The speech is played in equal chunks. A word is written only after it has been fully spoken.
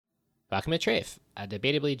Welcome to Treif, a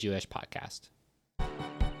debatably Jewish podcast.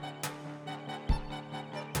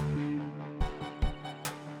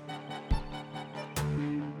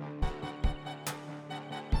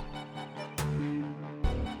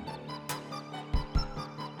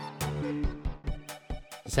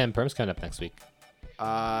 Sam, Purim's coming up next week.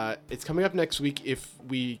 It's coming up next week if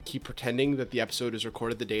we keep pretending that the episode is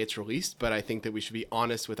recorded the day it's released, but I think that we should be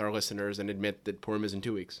honest with our listeners and admit that Purim is in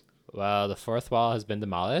 2 weeks. Well, the fourth wall has been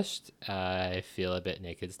demolished. I feel a bit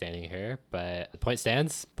naked standing here, but the point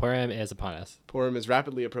stands. Purim is upon us. Purim is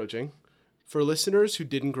rapidly approaching. For listeners who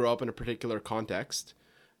didn't grow up in a particular context,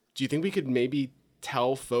 do you think we could maybe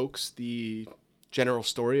tell folks the general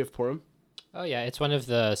story of Purim? Oh, yeah. It's one of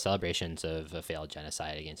the celebrations of a failed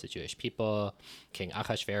genocide against the Jewish people. King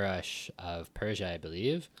Achashverosh of Persia, I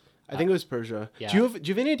believe. I think it was Persia. Yeah. Do you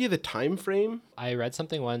have any idea the time frame? I read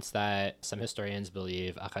something once that some historians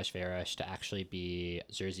believe Achashverosh to actually be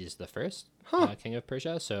Xerxes the First, king of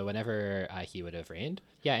Persia. So whenever he would have reigned.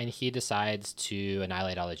 Yeah, and he decides to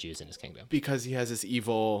annihilate all the Jews in his kingdom. Because he has this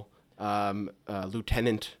evil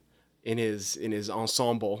lieutenant in his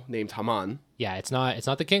ensemble named Haman. Yeah, it's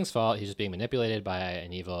not the king's fault. He's just being manipulated by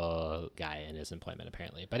an evil guy in his employment,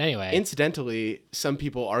 apparently. But anyway. Incidentally, some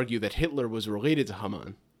people argue that Hitler was related to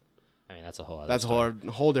Haman. I mean, that's a whole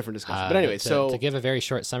whole different discussion. But anyway, to give a very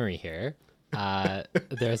short summary here,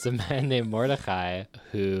 there's a man named Mordechai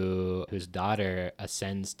whose daughter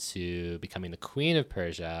ascends to becoming the queen of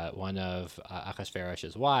Persia, one of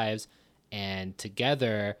Achashverosh's wives, and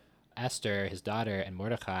together Esther, his daughter, and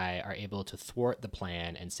Mordechai are able to thwart the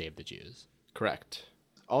plan and save the Jews. Correct.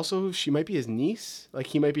 Also, she might be his niece. Like,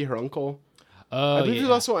 he might be her uncle. Oh, I believe there's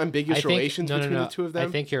also ambiguous relations between the two of them. I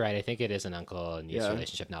think you're right. I think it is an uncle and niece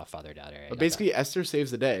relationship, not father-daughter. But basically, Esther saves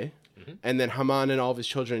the day, and then Haman and all of his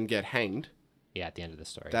children get hanged. Yeah, at the end of the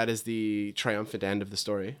story. That is the triumphant end of the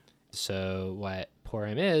story. So what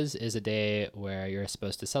Purim is a day where you're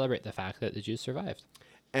supposed to celebrate the fact that the Jews survived.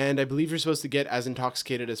 And I believe you're supposed to get as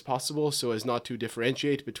intoxicated as possible so as not to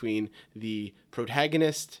differentiate between the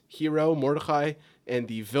protagonist, hero, Mordechai, and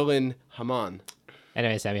the villain, Haman.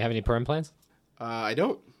 Anyway, Sam, you have any Purim plans? I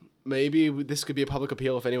don't. Maybe this could be a public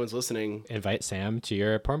appeal if anyone's listening. Invite Sam to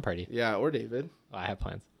your Purim party. Yeah, or David. Well, I have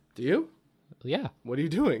plans. Do you? Yeah. What are you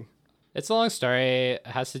doing? It's a long story. It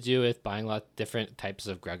has to do with buying different types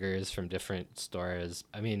of gruggers from different stores.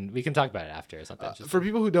 I mean, we can talk about it after. It's not that interesting. For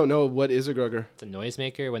people who don't know, what is a grugger? It's a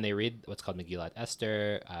noisemaker when they read what's called Megillat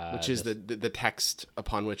Esther. Which is the text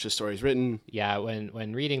upon which the story is written. Yeah,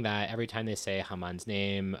 when reading that, every time they say Haman's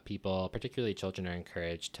name, people, particularly children, are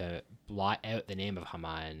encouraged to blot out the name of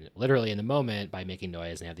Haman literally in the moment by making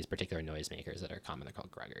noise. And they have these particular noisemakers that are common. They're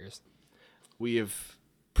called gruggers. We have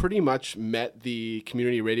pretty much met the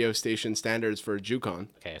community radio station standards for JewCon.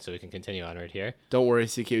 Okay, so we can continue onward here. Don't worry,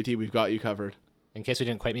 CQT, we've got you covered. In case we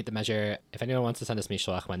didn't quite meet the measure, if anyone wants to send us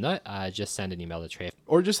Mishlach Manut, just send an email to Treif.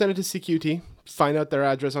 Or just send it to CQT. Find out their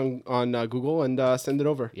address on Google and send it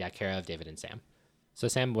over. Yeah, care of David and Sam. So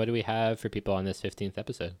Sam, what do we have for people on this 15th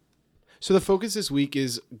episode? So the focus this week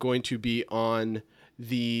is going to be on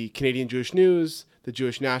the Canadian Jewish News, the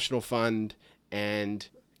Jewish National Fund, and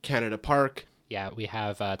Canada Park. Yeah, we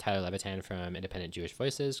have Tyler Levitan from Independent Jewish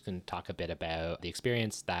Voices can talk a bit about the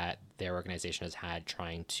experience that their organization has had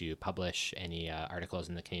trying to publish any articles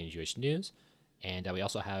in the Canadian Jewish News. And we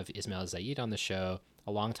also have Ismail Zaid on the show,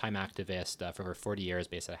 a longtime activist for over 40 years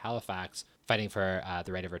based out of Halifax, fighting for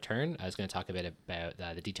the right of return. I was going to talk a bit about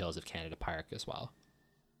the details of Canada Park as well.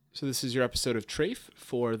 So this is your episode of Treif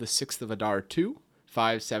for the 6th of Adar 2,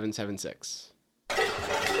 5776.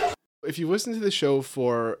 If you listen to the show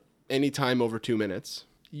for any time over 2 minutes,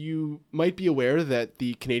 you might be aware that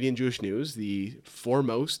the Canadian Jewish News, the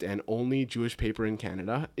foremost and only Jewish paper in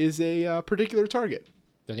Canada, is a particular target.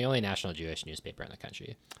 They're the only national Jewish newspaper in the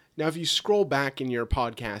country. Now, if you scroll back in your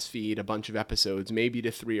podcast feed a bunch of episodes, maybe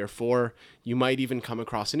to 3 or 4, you might even come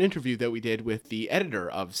across an interview that we did with the editor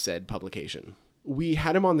of said publication. We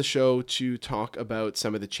had him on the show to talk about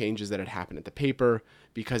some of the changes that had happened at the paper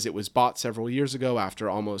because it was bought several years ago after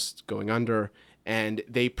almost going under, and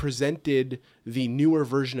they presented the newer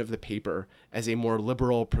version of the paper as a more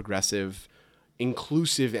liberal, progressive,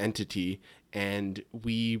 inclusive entity, and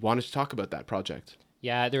we wanted to talk about that project.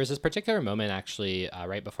 Yeah, there was this particular moment actually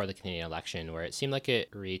right before the Canadian election where it seemed like it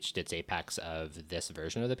reached its apex of this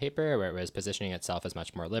version of the paper, where it was positioning itself as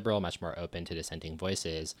much more liberal, much more open to dissenting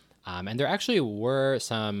voices. And there actually were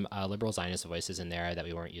some liberal Zionist voices in there that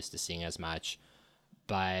we weren't used to seeing as much.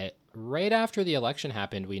 But right after the election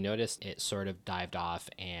happened, we noticed it sort of dived off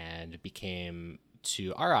and became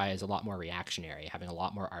to our eyes, a lot more reactionary, having a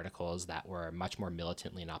lot more articles that were much more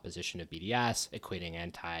militantly in opposition of BDS, equating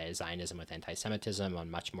anti-Zionism with anti-Semitism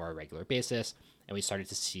on much more regular basis. And we started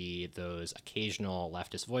to see those occasional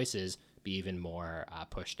leftist voices be even more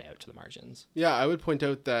pushed out to the margins. Yeah, I would point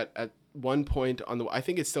out that at one point I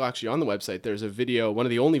think it's still actually on the website, there's a video, one of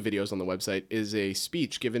the only videos on the website is a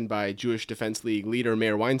speech given by Jewish Defense League leader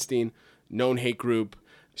Meir Weinstein, known hate group,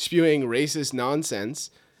 spewing racist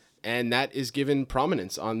nonsense, and that is given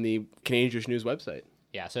prominence on the Canadian Jewish News website.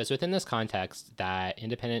 Yeah, so it's within this context that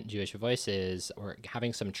independent Jewish voices were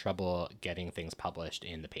having some trouble getting things published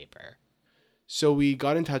in the paper. So we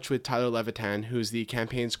got in touch with Tyler Levitan, who's the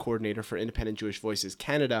campaigns coordinator for Independent Jewish Voices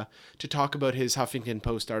Canada, to talk about his Huffington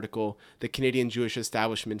Post article, "The Canadian Jewish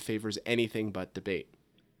Establishment Favors Anything But Debate."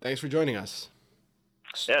 Thanks for joining us.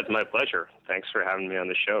 Yeah, it's my pleasure. Thanks for having me on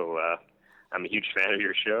the show. I'm a huge fan of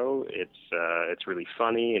your show. It's really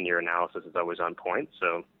funny, and your analysis is always on point,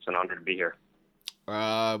 so it's an honor to be here.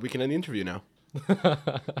 We can end the interview now.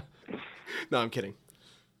 No, I'm kidding.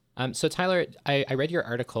 So Tyler, I read your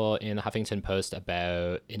article in the Huffington Post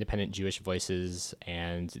about independent Jewish voices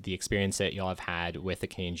and the experience that y'all have had with the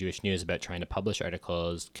Canadian Jewish News about trying to publish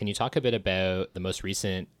articles. Can you talk a bit about the most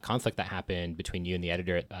recent conflict that happened between you and the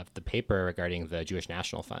editor of the paper regarding the Jewish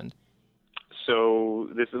National Fund? So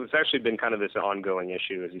it's actually been kind of this ongoing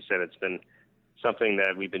issue. As you said, it's been something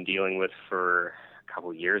that we've been dealing with for a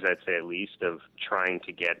couple of years, I'd say at least, of trying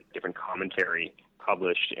to get different commentary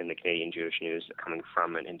published in the Canadian Jewish News coming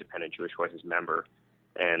from an independent Jewish Voices member,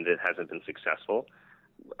 and it hasn't been successful.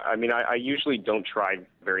 I mean, I usually don't try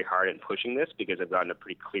very hard in pushing this because I've gotten a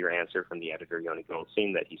pretty clear answer from the editor, Yoni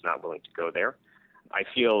Goldstein, that he's not willing to go there. I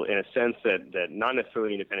feel, in a sense, that not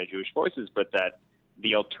necessarily independent Jewish Voices, but that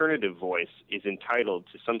the alternative voice is entitled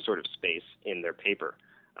to some sort of space in their paper.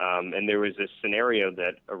 And there was this scenario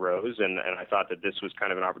that arose, and I thought that this was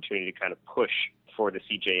kind of an opportunity to kind of push for the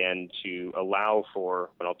CJN to allow for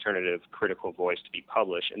an alternative critical voice to be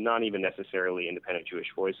published, and not even necessarily independent Jewish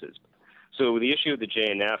voices. So the issue of the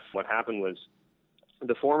JNF, what happened was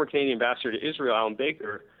the former Canadian ambassador to Israel, Alan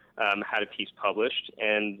Baker, had a piece published,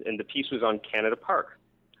 and the piece was on Canada Park.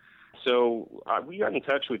 So we got in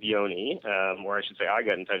touch with Yoni, or I should say I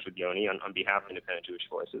got in touch with Yoni on behalf of Independent Jewish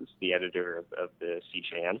Voices, the editor of the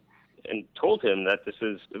CJN, and told him that this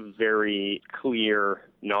is a very clear,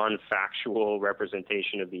 non-factual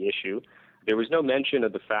representation of the issue. There was no mention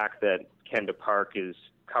of the fact that Canada Park is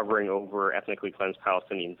covering over ethnically cleansed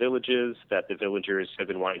Palestinian villages, that the villagers have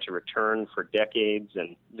been wanting to return for decades,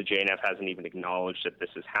 and the JNF hasn't even acknowledged that this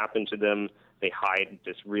has happened to them. They hide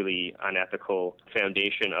this really unethical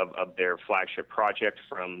foundation of their flagship project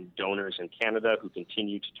from donors in Canada who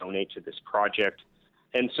continue to donate to this project.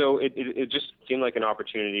 And so it just seemed like an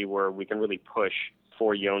opportunity where we can really push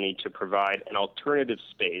for Yoni to provide an alternative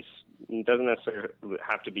space. It doesn't necessarily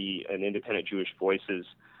have to be an independent Jewish Voices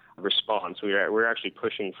response. We're actually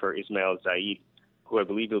pushing for Ismail Zaid, who I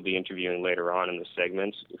believe we'll be interviewing later on in the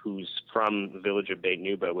segment, who's from the village of Beit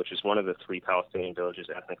Nuba, which is one of the 3 Palestinian villages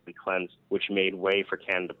ethnically cleansed, which made way for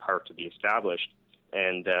Canada Park to be established.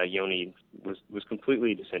 And Yoni was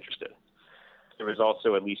completely disinterested. There was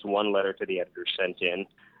also at least one letter to the editor sent in,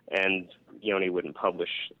 and Yoni wouldn't publish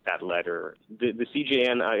that letter. The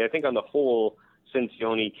CJN, I think on the whole, since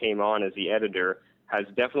Yoni came on as the editor, has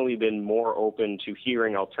definitely been more open to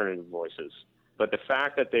hearing alternative voices. But the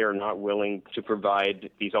fact that they are not willing to provide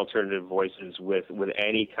these alternative voices with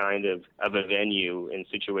any kind of a venue in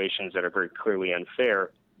situations that are very clearly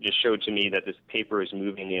unfair just showed to me that this paper is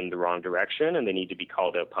moving in the wrong direction and they need to be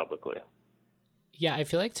called out publicly. Yeah, I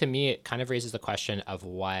feel like to me it kind of raises the question of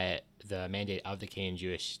what the mandate of the Canadian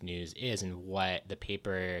Jewish News is and what the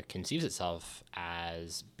paper conceives itself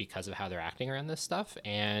as because of how they're acting around this stuff.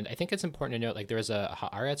 And I think it's important to note, like there was a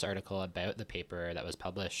Haaretz article about the paper that was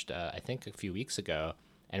published, I think a few weeks ago.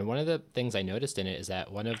 And one of the things I noticed in it is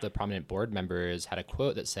that one of the prominent board members had a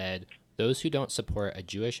quote that said, "Those who don't support a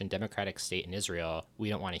Jewish and democratic state in Israel, we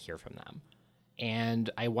don't want to hear from them." And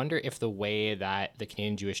I wonder if the way that the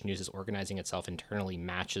Canadian Jewish News is organizing itself internally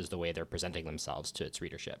matches the way they're presenting themselves to its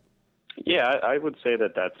readership. Yeah, I would say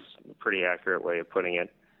that that's a pretty accurate way of putting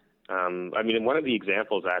it. I mean, one of the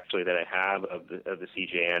examples actually that I have of the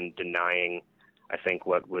CJN denying, I think,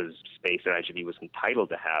 what was space that IJV was entitled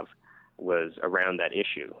to have was around that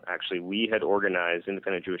issue. Actually, we had organized,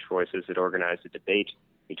 Independent Jewish Voices had organized a debate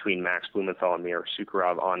between Max Blumenthal and Meir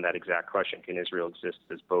Sukharov on that exact question: can Israel exist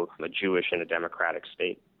as both a Jewish and a democratic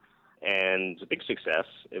state? And it's a big success.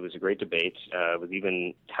 It was a great debate. It was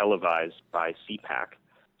even televised by CPAC.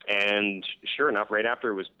 And sure enough, right after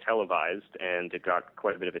it was televised and it got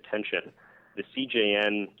quite a bit of attention, the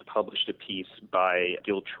CJN published a piece by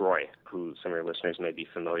Gil Troy, who some of your listeners may be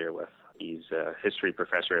familiar with. He's a history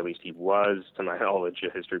professor, at least he was, to my knowledge,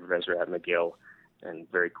 a history professor at McGill,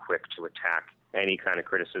 and very quick to attack any kind of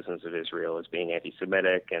criticisms of Israel as being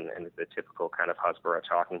anti-Semitic and the typical kind of Hasbara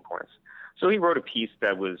talking points. So he wrote a piece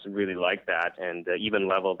that was really like that and even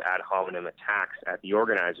leveled ad hominem attacks at the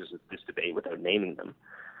organizers of this debate without naming them.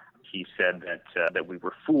 He said that we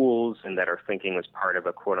were fools and that our thinking was part of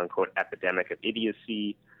a quote-unquote epidemic of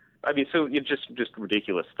idiocy. I mean, so it's just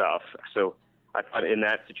ridiculous stuff. So I thought in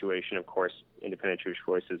that situation, of course, independent Jewish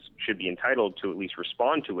voices should be entitled to at least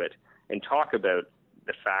respond to it and talk about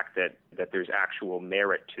the fact that there's actual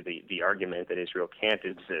merit to the argument that Israel can't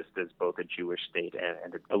exist as both a Jewish state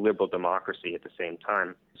and a liberal democracy at the same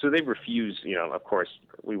time. So they refused, of course,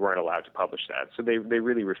 we weren't allowed to publish that. So they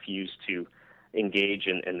really refused to engage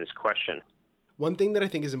in this question. One thing that I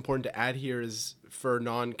think is important to add here is for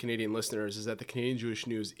non-Canadian listeners is that the Canadian Jewish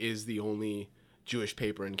News is the only Jewish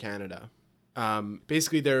paper in Canada.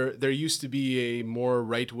 Basically, there used to be a more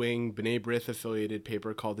right-wing B'nai B'rith affiliated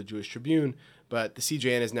paper called the Jewish Tribune, but the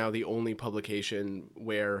CJN is now the only publication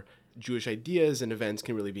where Jewish ideas and events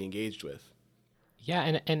can really be engaged with.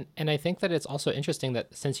 Yeah, and I think that it's also interesting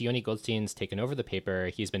that since Yoni Goldstein's taken over the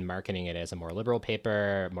paper, he's been marketing it as a more liberal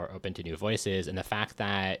paper, more open to new voices, and the fact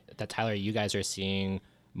that Tyler, you guys are seeing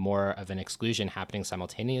more of an exclusion happening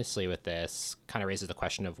simultaneously with this kind of raises the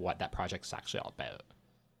question of what that project is actually all about.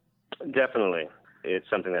 Definitely. It's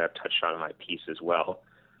something that I've touched on in my piece as well,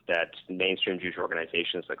 that mainstream Jewish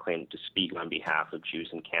organizations that claim to speak on behalf of Jews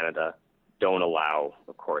in Canada don't allow,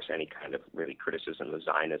 of course, any kind of really criticism of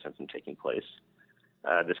Zionism from taking place.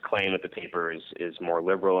 This claim that the paper is more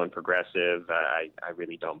liberal and progressive, I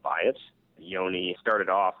really don't buy it. Yoni started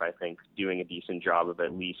off, I think, doing a decent job of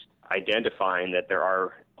at least identifying that there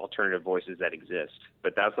are alternative voices that exist,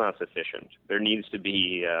 but that's not sufficient. There needs to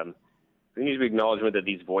be acknowledgement that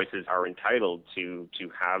these voices are entitled to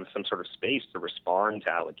have some sort of space to respond to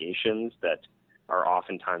allegations that are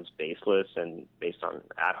oftentimes baseless and based on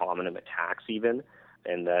ad hominem attacks even,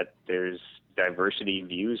 and that there's diversity of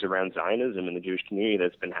views around Zionism in the Jewish community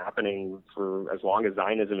that's been happening for as long as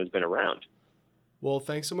Zionism has been around. Well,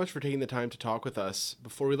 thanks so much for taking the time to talk with us.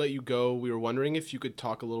 Before we let you go, we were wondering if you could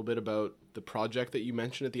talk a little bit about the project that you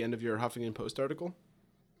mentioned at the end of your Huffington Post article.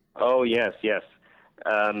 Oh, yes.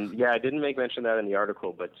 I didn't make mention of that in the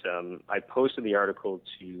article, but I posted the article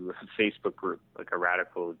to a Facebook group, like a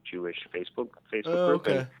radical Jewish Facebook group.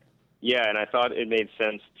 Okay. And I thought it made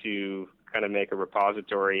sense to kind of make a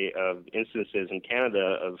repository of instances in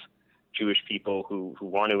Canada of Jewish people who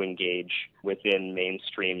want to engage within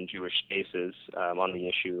mainstream Jewish spaces on the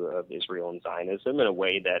issue of Israel and Zionism in a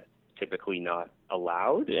way that typically not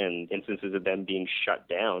allowed, and instances of them being shut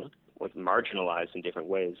down or marginalized in different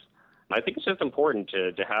ways. I think it's just important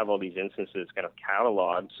to have all these instances kind of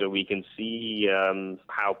cataloged so we can see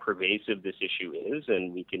how pervasive this issue is,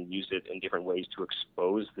 and we can use it in different ways to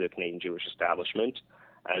expose the Canadian Jewish establishment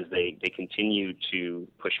as they continue to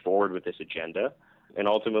push forward with this agenda. And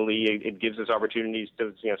ultimately, it gives us opportunities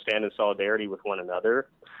to stand in solidarity with one another.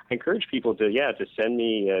 I encourage people to send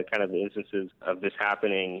me kind of the instances of this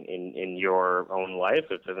happening in your own life.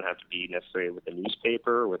 It doesn't have to be necessarily with a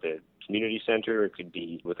newspaper, with a community center. It could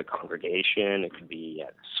be with a congregation. It could be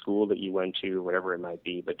at school that you went to, whatever it might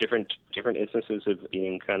be. But different instances of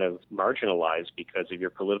being kind of marginalized because of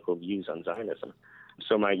your political views on Zionism.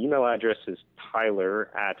 So my email address is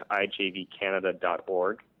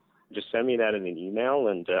tyler@ijvcanada.org. Just send me that in an email,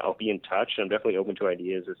 and I'll be in touch. I'm definitely open to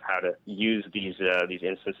ideas as how to use these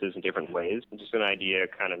instances in different ways. Just an idea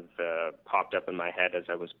kind of popped up in my head as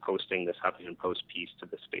I was posting this Huffington Post piece to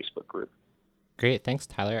this Facebook group. Great. Thanks,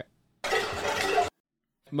 Tyler.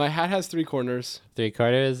 My hat has 3 corners. 3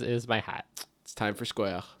 quarters is my hat. It's time for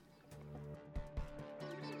Shkoyach.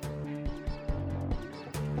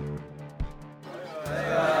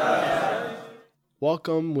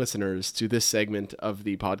 Welcome, listeners, to this segment of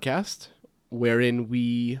the podcast, wherein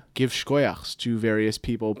we give shkoyachs to various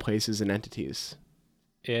people, places, and entities.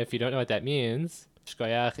 If you don't know what that means,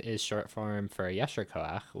 shkoyach is short form for yasher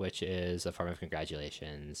koach, which is a form of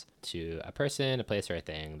congratulations to a person, a place, or a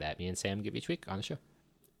thing that me and Sam give each week on the show.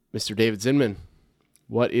 Mr. David Zinman,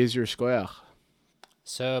 what is your shkoyach?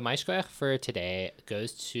 So my shkoyach for today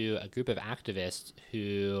goes to a group of activists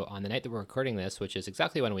who, on the night that we're recording this, which is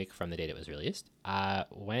exactly 1 week from the date it was released,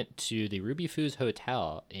 went to the Ruby Foos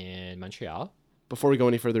Hotel in Montreal before we go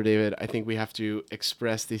any further, David, I think we have to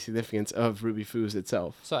express the significance of Ruby Foos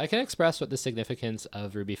itself. So I can express what the significance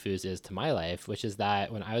of Ruby Foos is to my life, which is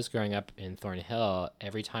that when I was growing up in Thornhill,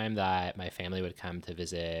 every time that my family would come to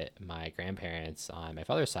visit my grandparents on my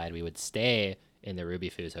father's side, we would stay in the Ruby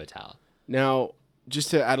Foos Hotel. Now,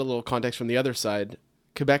 just to add a little context from the other side,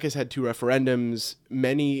 Quebec has had 2 referendums.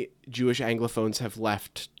 Many Jewish Anglophones have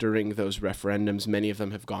left during those referendums. Many of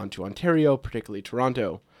them have gone to Ontario, particularly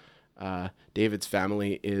Toronto. David's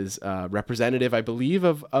family is representative, I believe,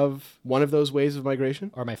 of one of those waves of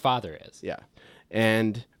migration. Or my father is. Yeah.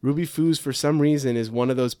 And Ruby Foos, for some reason, is one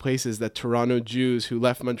of those places that Toronto Jews who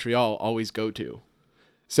left Montreal always go to.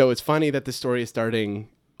 So it's funny that the story is starting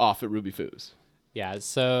off at Ruby Foos. Yeah,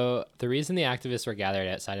 so the reason the activists were gathered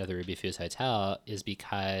outside of the Ruby Foos Hotel is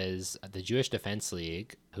because the Jewish Defense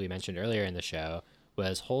League, who we mentioned earlier in the show,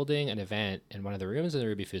 was holding an event in one of the rooms in the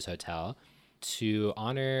Ruby Foos Hotel to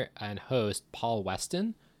honor and host Paul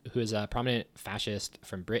Weston, who is a prominent fascist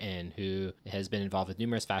from Britain who has been involved with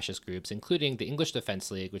numerous fascist groups, including the English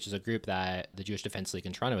Defense League, which is a group that the Jewish Defense League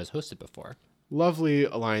in Toronto has hosted before. Lovely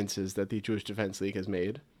alliances that the Jewish Defense League has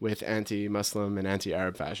made with anti-Muslim and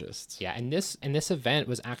anti-Arab fascists. Yeah, and this event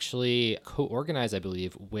was actually co-organized, I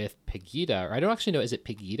believe, with Pegida, or I don't actually know, is it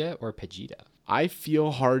Pegida or Pegida? I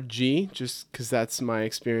feel hard G, just because that's my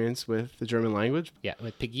experience with the German language. Yeah,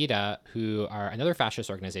 with Pegida, who are another fascist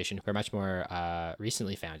organization who are much more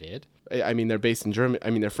recently founded. I mean, they're based in Germany. I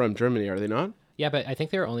mean, they're from Germany, are they not? Yeah, but I think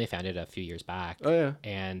they were only founded a few years back. Oh, yeah.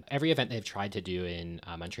 And every event they've tried to do in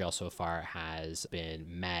Montreal so far has been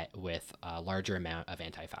met with a larger amount of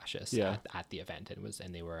anti-fascists at the event,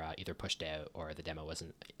 and they were either pushed out or the demo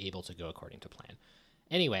wasn't able to go according to plan.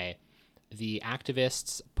 Anyway, the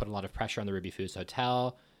activists put a lot of pressure on the Ruby Foos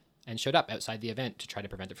Hotel and showed up outside the event to try to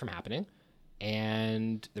prevent it from happening.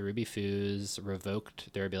 And the Ruby Foos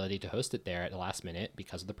revoked their ability to host it there at the last minute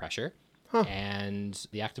because of the pressure. And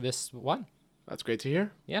the activists won. That's great to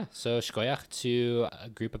hear. Yeah, so shkoyach to a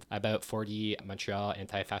group of about 40 Montreal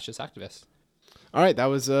anti-fascist activists. All right, that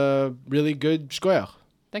was a really good shkoyach.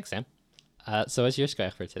 Thanks, Sam. So what's your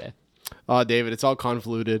shkoyach for today? Oh, David, it's all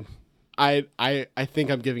convoluted. I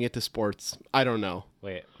think I'm giving it to sports. I don't know.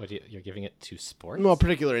 Wait, you're giving it to sports? Well,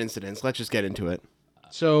 particular incidents. Let's just get into it.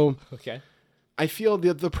 So, okay. I feel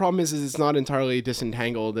the problem is it's not entirely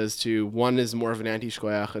disentangled as to one is more of an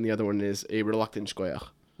anti-shkoyach and the other one is a reluctant shkoyach.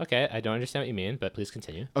 Okay, I don't understand what you mean, but please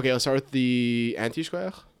continue. Okay, let's start with the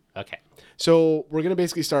anti-shkoyach. Okay. So we're going to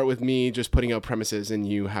basically start with me just putting out premises, and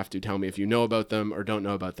you have to tell me if you know about them or don't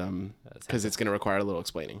know about them, because it's going to require a little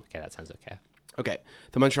explaining. Okay, that sounds okay. Okay.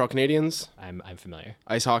 The Montreal Canadiens. I'm familiar.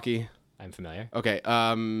 Ice hockey. I'm familiar. Okay.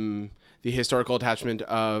 The historical attachment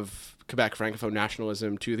of Quebec Francophone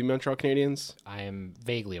nationalism to the Montreal Canadiens. I am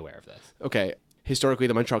vaguely aware of this. Okay. Historically,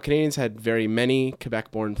 the Montreal Canadiens had very many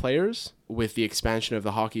Quebec-born players. With the expansion of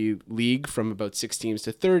the hockey league from about 6 teams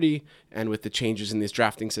to 30, and with the changes in this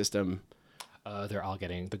drafting system, they're all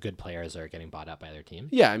the good players are getting bought up by their team.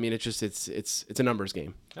 Yeah, I mean, it's a numbers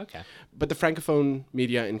game. Okay. But the Francophone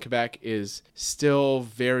media in Quebec is still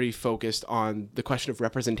very focused on the question of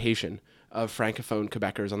representation of Francophone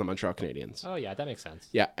Quebecers on the Montreal Canadiens. Oh, yeah, that makes sense.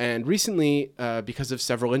 Yeah, and recently, because of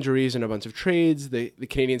several injuries and a bunch of trades, the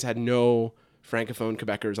Canadiens had no Francophone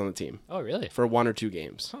Quebecers on the team. Oh, really? For 1 or 2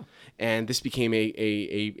 games. Huh. And this became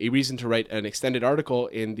a reason to write an extended article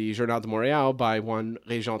in the Journal de Montréal by one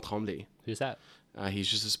Régent Tremblay. Who's that? He's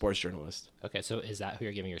just a sports journalist. Okay, so is that who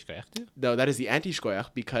you're giving your shkoyach to? No, that is the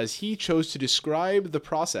anti-shkoyach, because he chose to describe the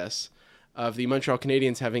process of the Montreal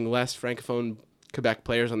Canadiens having less Francophone Quebec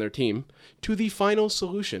players on their team to the final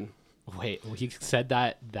solution. Wait, he said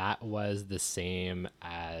that was the same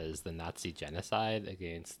as the Nazi genocide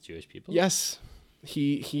against Jewish people? Yes.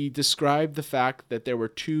 He described the fact that there were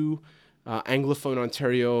 2 Anglophone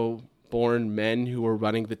Ontario-born men who were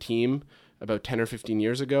running the team about 10 or 15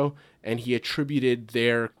 years ago, and he attributed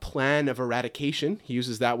their plan of eradication, he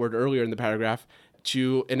uses that word earlier in the paragraph,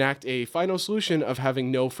 to enact a final solution of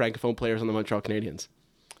having no Francophone players on the Montreal Canadiens.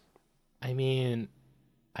 I mean,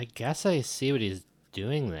 I guess I see what he's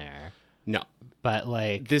doing there. No. But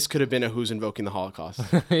like this could have been a Who's Invoking the Holocaust.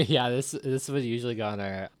 Yeah, this would usually go on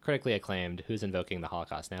our critically acclaimed Who's Invoking the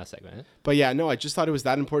Holocaust Now segment. But yeah, no, I just thought it was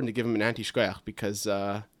that important to give him an anti-shkoyach because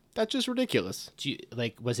that's just ridiculous.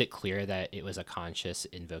 Was it clear that it was a conscious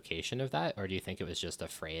invocation of that, or do you think it was just a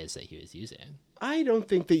phrase that he was using? I don't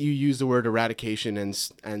think that you use the word eradication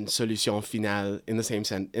and solution finale in the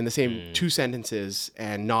same 2 sentences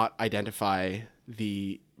and not identify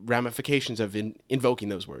the ramifications of invoking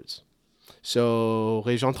those words. So,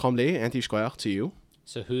 Régent Tremblay, anti-shkoyach to you.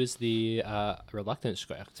 So who's the reluctant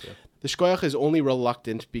Shkoyach to? The Shkoyach is only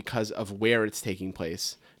reluctant because of where it's taking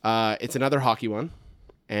place. It's another hockey one,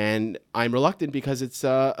 and I'm reluctant because it's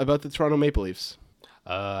about the Toronto Maple Leafs.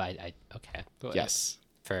 Okay. Well, Yes.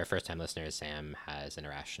 For first-time listeners, Sam has an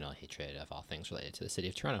irrational hatred of all things related to the city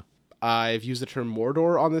of Toronto. I've used the term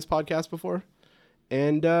Mordor on this podcast before,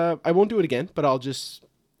 and I won't do it again, but I'll just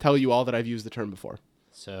tell you all that I've used the term before.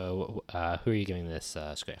 So who are you giving this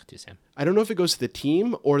Shkoyach to, Sam? I don't know if it goes to the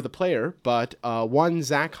team or the player, but one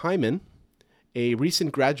Zach Hyman, a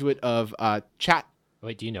recent graduate of Chat.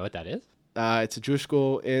 Wait, do you know what that is? It's a Jewish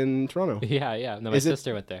school in Toronto. Yeah. No, my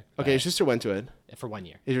sister went there. Okay, your sister went to it. For 1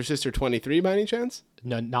 year. Is your sister 23 by any chance?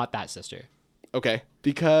 No, not that sister. Okay,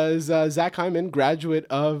 because Zach Hyman, graduate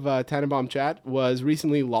of Tannenbaum Chat, was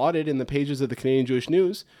recently lauded in the pages of the Canadian Jewish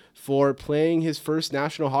News for playing his first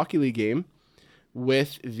National Hockey League game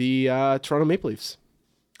with the Toronto Maple Leafs.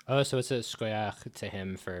 Oh, so it's a Shkoyach to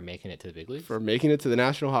him for making it to the big leagues? For making it to the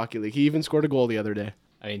National Hockey League. He even scored a goal the other day.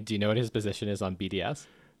 I mean, do you know what his position is on BDS?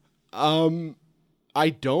 I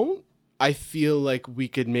don't. I feel like we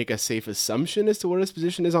could make a safe assumption as to what his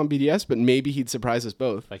position is on BDS, but maybe he'd surprise us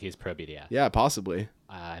both. Like he's pro BDS? Yeah, possibly.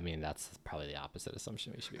 I mean, that's probably the opposite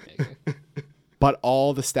assumption we should be making. But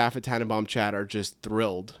all the staff at Tannenbaum Chat are just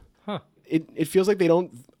thrilled. Huh. It feels like they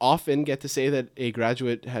don't often get to say that a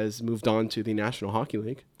graduate has moved on to the National Hockey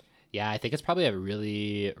League. Yeah, I think it's probably a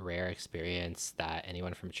really rare experience that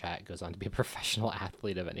anyone from Chat goes on to be a professional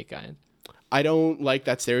athlete of any kind. I don't like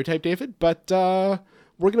that stereotype, David, but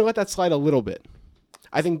we're going to let that slide a little bit.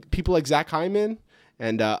 I think people like Zach Hyman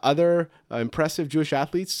and other impressive Jewish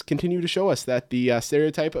athletes continue to show us that the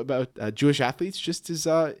stereotype about Jewish athletes just is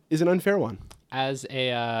an unfair one. As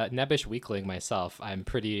a nebbish weakling myself, I'm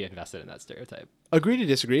pretty invested in that stereotype. Agree to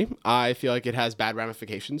disagree. I feel like it has bad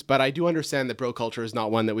ramifications, but I do understand that bro culture is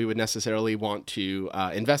not one that we would necessarily want to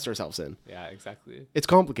invest ourselves in. Yeah, exactly. It's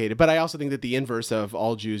complicated, but I also think that the inverse of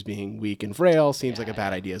all Jews being weak and frail seems like a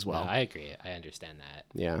bad idea as well. No, I agree. I understand that.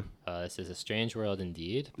 Yeah. This is a strange world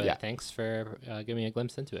indeed, but Yeah. thanks for giving me a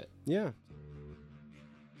glimpse into it. Yeah.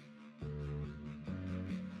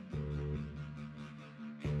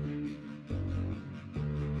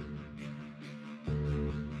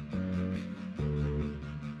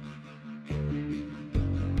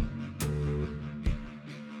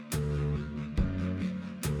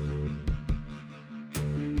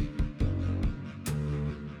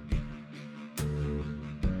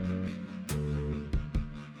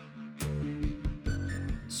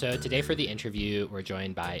 So today for the interview, we're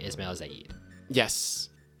joined by Ismail Zaid. Yes.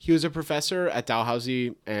 He was a professor at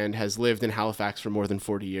Dalhousie and has lived in Halifax for more than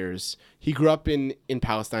 40 years. He grew up in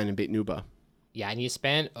Palestine in Beit Nuba. Yeah, and he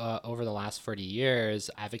spent over the last 40 years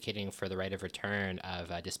advocating for the right of return of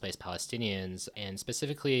displaced Palestinians, and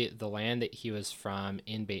specifically the land that he was from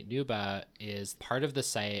in Beit Nuba is part of the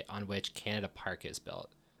site on which Canada Park is built.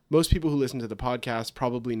 Most people who listen to the podcast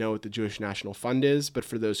probably know what the Jewish National Fund is, but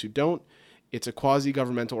for those who don't, it's a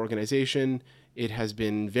quasi-governmental organization. It has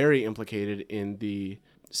been very implicated in the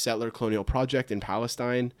settler colonial project in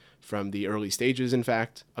Palestine from the early stages, in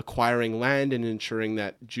fact, acquiring land and ensuring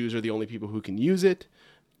that Jews are the only people who can use it.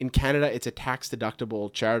 In Canada, it's a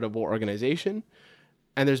tax-deductible charitable organization,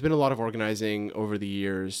 and there's been a lot of organizing over the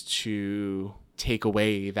years to take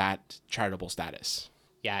away that charitable status.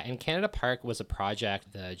 Yeah, and Canada Park was a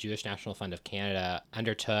project the Jewish National Fund of Canada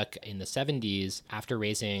undertook in the 70s after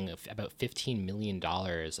raising about $15 million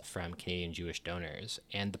from Canadian Jewish donors.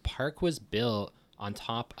 And the park was built on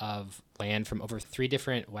top of land from over 3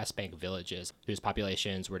 different West Bank villages whose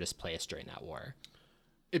populations were displaced during that war.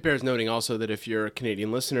 It bears noting also that if you're a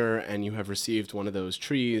Canadian listener and you have received one of those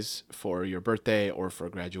trees for your birthday or for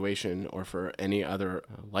graduation or for any other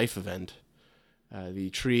life event,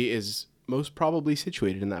 the tree is most probably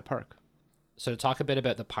situated in that park. So to talk a bit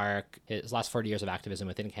about the park, his last 40 years of activism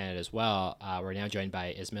within Canada as well, we're now joined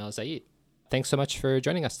by Ismail Zaid. Thanks so much for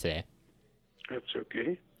joining us today. That's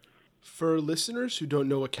okay. For listeners who don't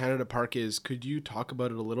know what Canada Park is, could you talk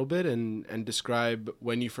about it a little bit and describe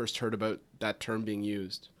when you first heard about that term being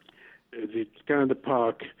used? The Canada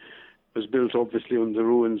Park was built obviously on the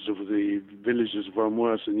ruins of the villages of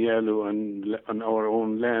Amwas and Yalu and on our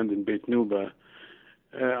own land in Beit Nuba.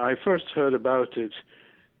 I first heard about it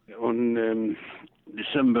on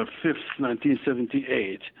December 5th,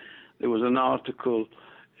 1978. There was an article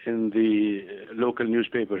in the local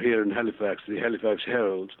newspaper here in Halifax, the Halifax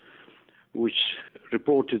Herald, which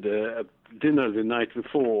reported a dinner the night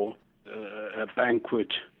before. A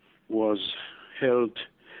banquet was held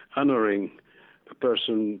honoring a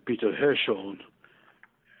person, Peter Hirschhorn,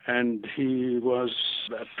 and he was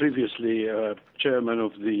previously chairman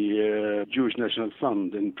of the Jewish National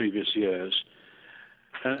Fund in previous years.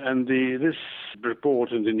 And this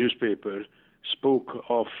report in the newspaper spoke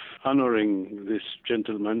of honoring this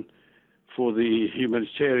gentleman for the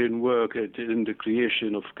humanitarian work in the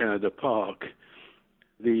creation of Canada Park.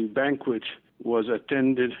 The banquet was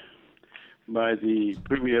attended by the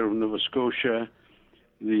Premier of Nova Scotia,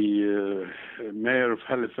 the Mayor of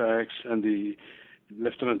Halifax, and the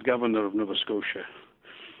Lieutenant Governor of Nova Scotia.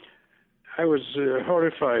 I was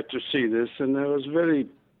horrified to see this, and I was very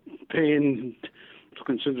pained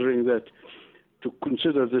considering that to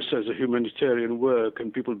consider this as a humanitarian work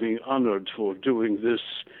and people being honored for doing this,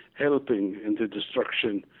 helping in the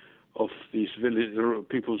destruction of these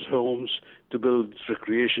people's homes to build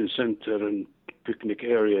recreation center and picnic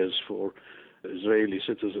areas for Israeli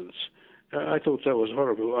citizens. I thought that was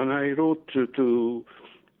horrible, and I wrote to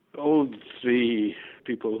all three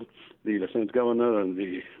people, the Lieutenant Governor and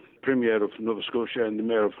the Premier of Nova Scotia and the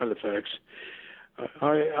Mayor of Halifax.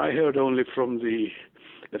 I heard only from the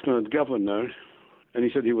Lieutenant Governor, and he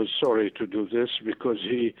said he was sorry to do this because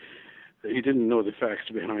he didn't know the facts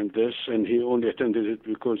behind this, and he only attended it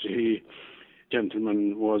because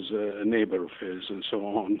gentleman was a neighbor of his and so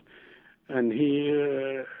on, and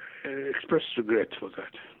he expressed regret for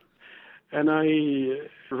that. And I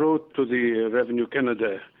wrote to the Revenue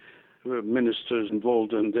Canada ministers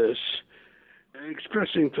involved in this,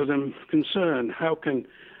 expressing to them concern. How can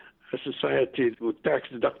a society with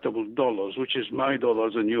tax-deductible dollars, which is my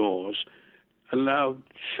dollars and yours, allow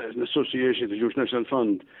an association, the Jewish National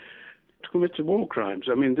Fund, to commit war crimes?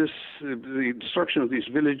 I mean, the destruction of these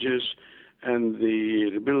villages and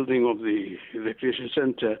the rebuilding of the recreation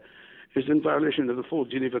center is in violation of the Fourth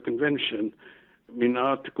Geneva Convention. I mean,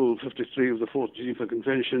 Article 53 of the Fourth Geneva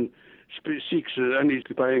Convention seeks any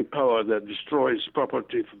occupying power that destroys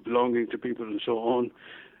property belonging to people and so on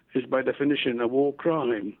is by definition a war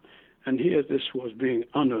crime. And here this was being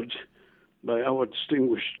honored by our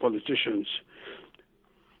distinguished politicians.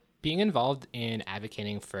 Being involved in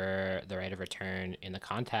advocating for the right of return in the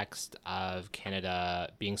context of Canada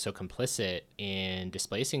being so complicit in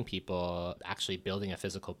displacing people, actually building a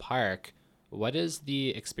physical park, what has the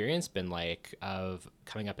experience been like of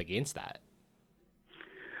coming up against that?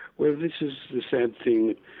 Well, this is the sad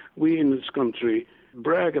thing. We in this country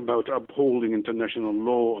brag about upholding international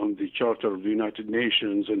law and the Charter of the United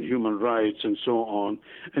Nations and human rights and so on.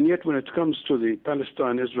 And yet when it comes to the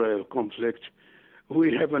Palestine-Israel conflict,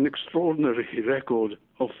 we have an extraordinary record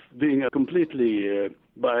of being completely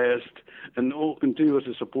biased and all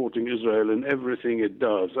continuously supporting Israel in everything it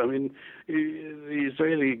does. I mean, the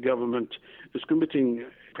Israeli government is committing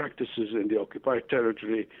practices in the occupied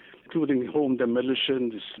territory, including home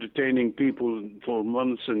demolition, detaining people for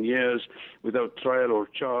months and years without trial or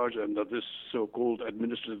charge under this so-called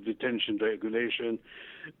administrative detention regulation,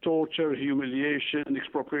 torture, humiliation,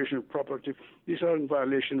 expropriation of property. These are in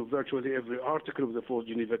violation of virtually every article of the Fourth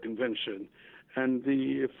Geneva Convention. And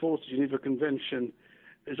the Fourth Geneva Convention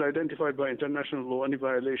is identified by international law. Any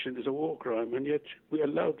violation is a war crime, and yet we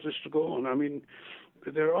allowed this to go on. I mean,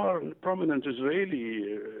 there are prominent Israeli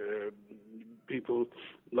people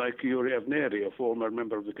like Yuri Avneri, a former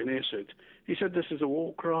member of the Knesset. He said this is a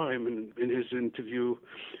war crime in his interview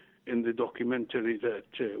in the documentary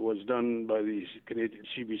that was done by the Canadian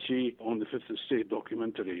CBC on the Fifth Estate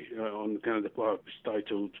documentary on Canada Park,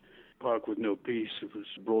 titled Park with No Peace. It was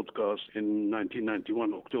broadcast in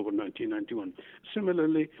 1991, October 1991.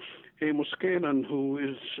 Similarly, Amos Kanan, who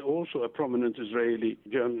is also a prominent Israeli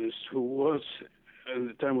journalist, who was at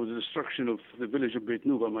the time of the destruction of the village of Beit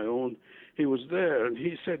Nuba, my own, he was there, and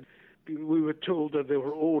he said, we were told that there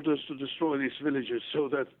were orders to destroy these villages so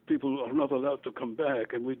that people are not allowed to come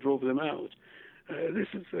back, and we drove them out. This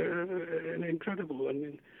is incredible, I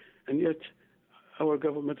mean, and yet our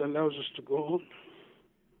government allows us to go on.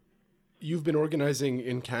 You've been organizing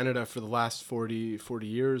in Canada for the last 40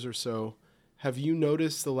 years or so. Have you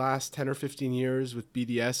noticed the last 10 or 15 years with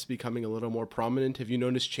BDS becoming a little more prominent? Have you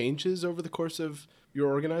noticed changes over the course of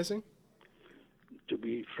your organizing? To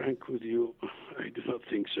be frank with you, I do not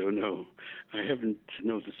think so, no. I haven't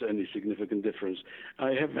noticed any significant difference.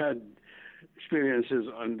 I have had experiences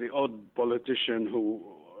on the odd politician who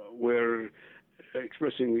were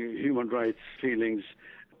expressing human rights feelings.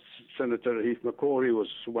 Senator Heath McCrory was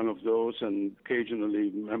one of those, and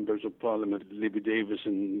occasionally members of Parliament, Libby Davis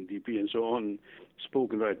and DP and so on,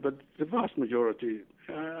 spoken right. But the vast majority,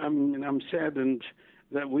 I'm saddened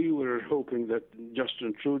that we were hoping that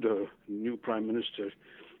Justin Trudeau, new Prime Minister,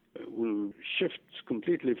 will shift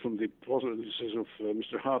completely from the policies of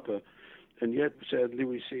Mr. Harper And yet, sadly,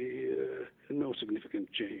 we see no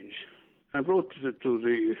significant change. I wrote to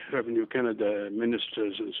the Revenue Canada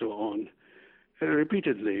ministers and so on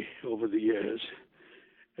repeatedly over the years.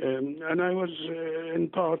 And I was, in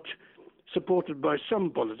part, supported by some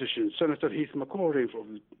politicians. Senator Heath McCrory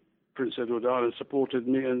from Prince Edward Island supported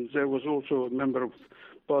me, and there was also a member of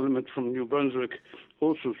Parliament from New Brunswick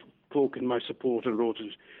also spoke in my support and wrote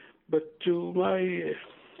it. But to my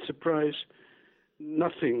surprise,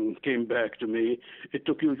 nothing came back to me. It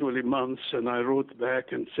took usually months, and I wrote back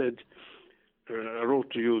and said, I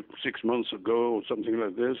wrote to you 6 months ago or something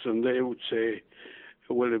like this, and they would say,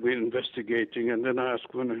 well, we're investigating, and then I ask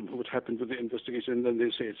what happened to the investigation, and then they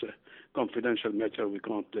say it's a confidential matter, we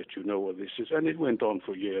can't let you know what this is. And it went on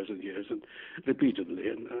for years and years and repeatedly,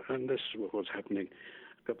 and this is what was happening.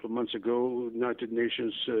 A couple of months ago, United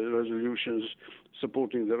Nations resolutions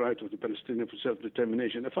supporting the right of the Palestinians for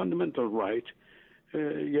self-determination, a fundamental right,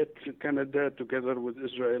 yet Canada, together with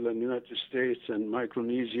Israel and the United States and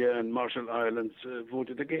Micronesia and Marshall Islands,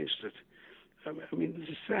 voted against it. I mean, this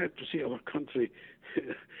is sad to see our country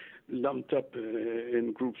lumped up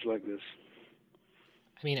in groups like this.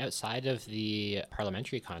 I mean, outside of the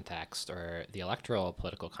parliamentary context or the electoral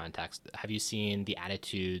political context, have you seen the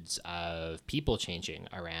attitudes of people changing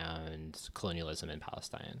around colonialism in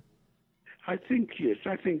Palestine? I think, yes.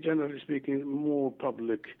 I think, generally speaking, more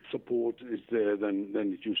public support is there than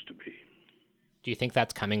it used to be. Do you think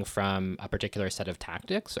that's coming from a particular set of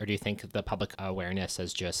tactics, or do you think the public awareness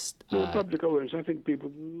has just... More public awareness. I think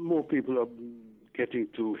more people are getting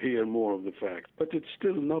to hear more of the fact. But it's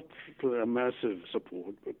still not for a massive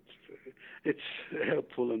support, but it's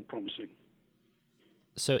helpful and promising.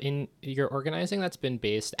 So in your organizing that's been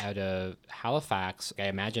based out of Halifax, I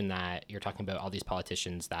imagine that you're talking about all these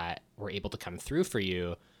politicians that were able to come through for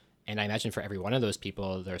you. And I imagine for every one of those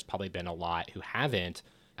people, there's probably been a lot who haven't.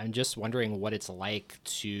 I'm just wondering what it's like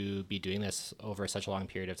to be doing this over such a long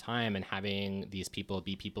period of time and having these people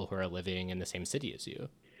be people who are living in the same city as you.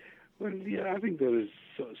 Well, yeah, I think there is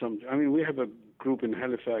some... I mean, we have a group in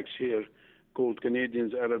Halifax here called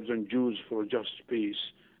Canadians, Arabs and Jews for a Just Peace.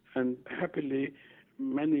 And happily,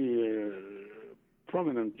 many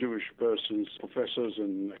prominent Jewish persons, professors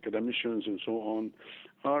and academicians and so on,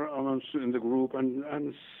 are in the group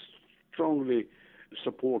and strongly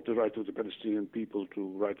support the right of the Palestinian people to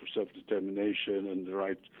right of self-determination and the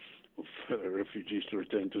right of refugees to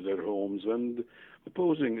return to their homes, and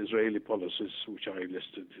opposing Israeli policies, which I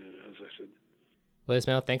listed, as I said. Well,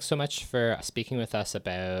 Ismail, thanks so much for speaking with us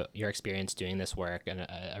about your experience doing this work and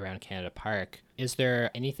around Canada Park. Is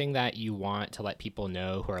there anything that you want to let people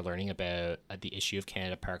know who are learning about the issue of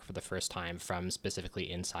Canada Park for the first time from specifically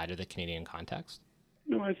inside of the Canadian context?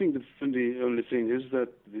 No, I think the only thing is that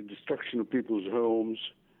the destruction of people's homes,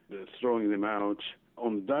 the throwing them out,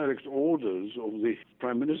 on direct orders of the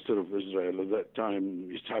Prime Minister of Israel at that time,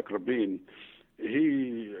 Yitzhak Rabin,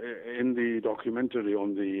 he, in the documentary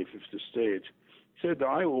on the Fifth Estate, said,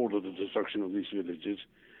 I ordered the destruction of these villages.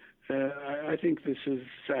 I think this is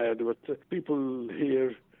sad, but people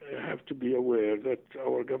here have to be aware that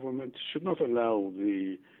our government should not allow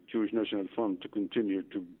the Jewish National Fund to continue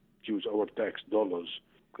to use our tax dollars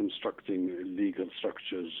constructing illegal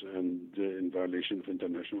structures and in violation of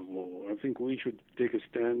international law. I think we should take a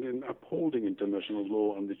stand in upholding international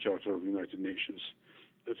law and the Charter of the United Nations.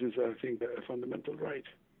 That is, I think, a fundamental right.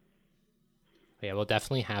 Yeah, we'll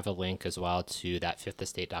definitely have a link as well to that Fifth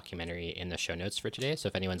Estate documentary in the show notes for today. So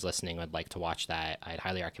if anyone's listening would like to watch that, I'd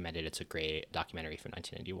highly recommend it. It's a great documentary from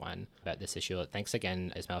 1991 about this issue. Thanks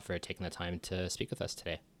again, Ismail, for taking the time to speak with us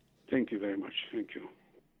today. Thank you very much. Thank you.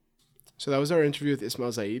 So that was our interview with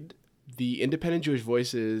Ismail Zaid. The Independent Jewish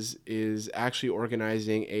Voices is actually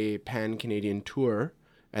organizing a pan-Canadian tour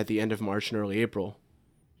at the end of March and early April.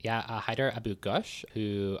 Yeah, Haider Abu Ghosh,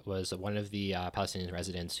 who was one of the Palestinian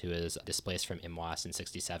residents who was displaced from Imwas in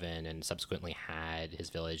 1967 and subsequently had his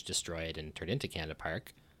village destroyed and turned into Canada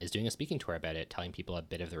Park, is doing a speaking tour about it, telling people a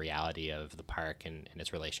bit of the reality of the park and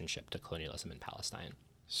its relationship to colonialism in Palestine.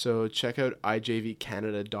 So check out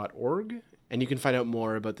ijvcanada.org, and you can find out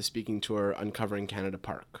more about the speaking tour Uncovering Canada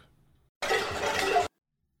Park.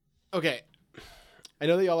 Okay, I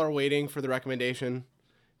know that y'all are waiting for the recommendation.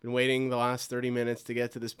 Been waiting the last 30 minutes to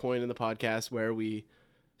get to this point in the podcast where we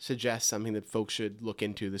suggest something that folks should look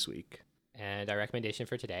into this week. And our recommendation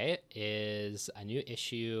for today is a new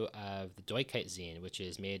issue of the Deutkite zine, which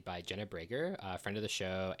is made by Jenna Brager, a friend of the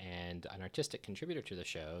show and an artistic contributor to the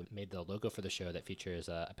show, made the logo for the show that features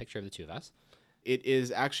a picture of the two of us. It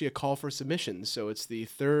is actually a call for submissions, so it's the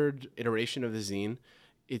third iteration of the zine.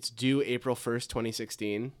 It's due April 1st,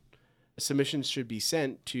 2016. Submissions should be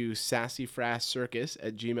sent to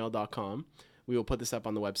sassyfrasscircus@gmail.com. We will put this up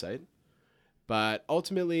on the website. But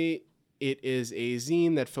ultimately, it is a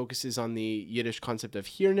zine that focuses on the Yiddish concept of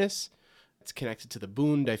here-ness. It's connected to the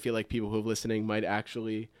Bund. I feel like people who are listening might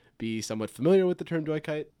actually be somewhat familiar with the term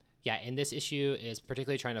Deutschkeit. Yeah, and this issue is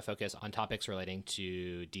particularly trying to focus on topics relating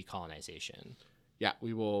to decolonization. Yeah,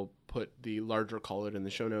 we will put the larger call it in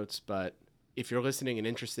the show notes. But if you're listening and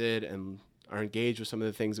interested and are engaged with some of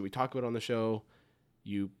the things that we talk about on the show,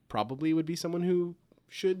 you probably would be someone who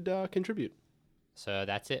should contribute. So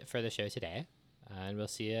that's it for the show today, and we'll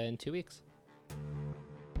see you in 2 weeks.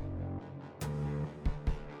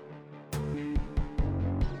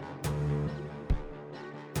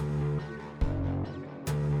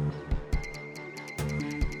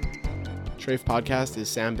 Strafe Podcast is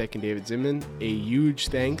Sam Beck and David Zimman. A huge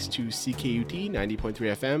thanks to CKUT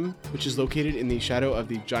 90.3 FM, which is located in the shadow of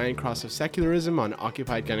the giant cross of secularism on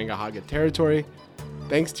occupied Kanengahaga territory.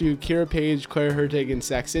 Thanks to Kira Page, Claire Hertig, and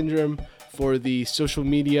Sack Syndrome for the social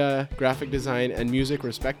media, graphic design, and music,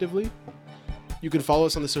 respectively. You can follow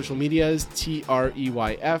us on the social medias,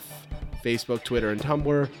 TREYF, Facebook, Twitter, and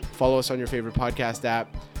Tumblr. Follow us on your favorite podcast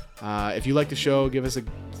app. If you like the show, give us a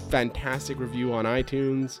fantastic review on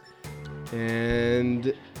iTunes.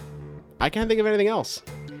 And I can't think of anything else.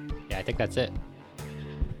 Yeah, I think that's it.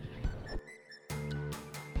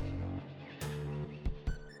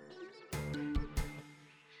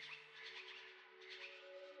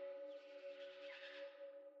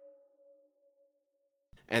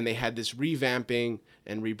 And they had this revamping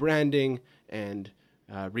and rebranding and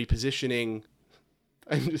repositioning.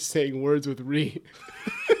 I'm just saying words with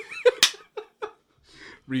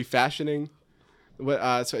refashioning.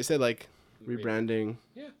 What? So I said like rebranding,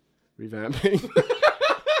 revamping.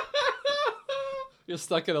 You're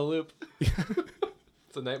stuck in a loop.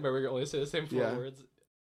 It's a nightmare where you only say the same 4 words.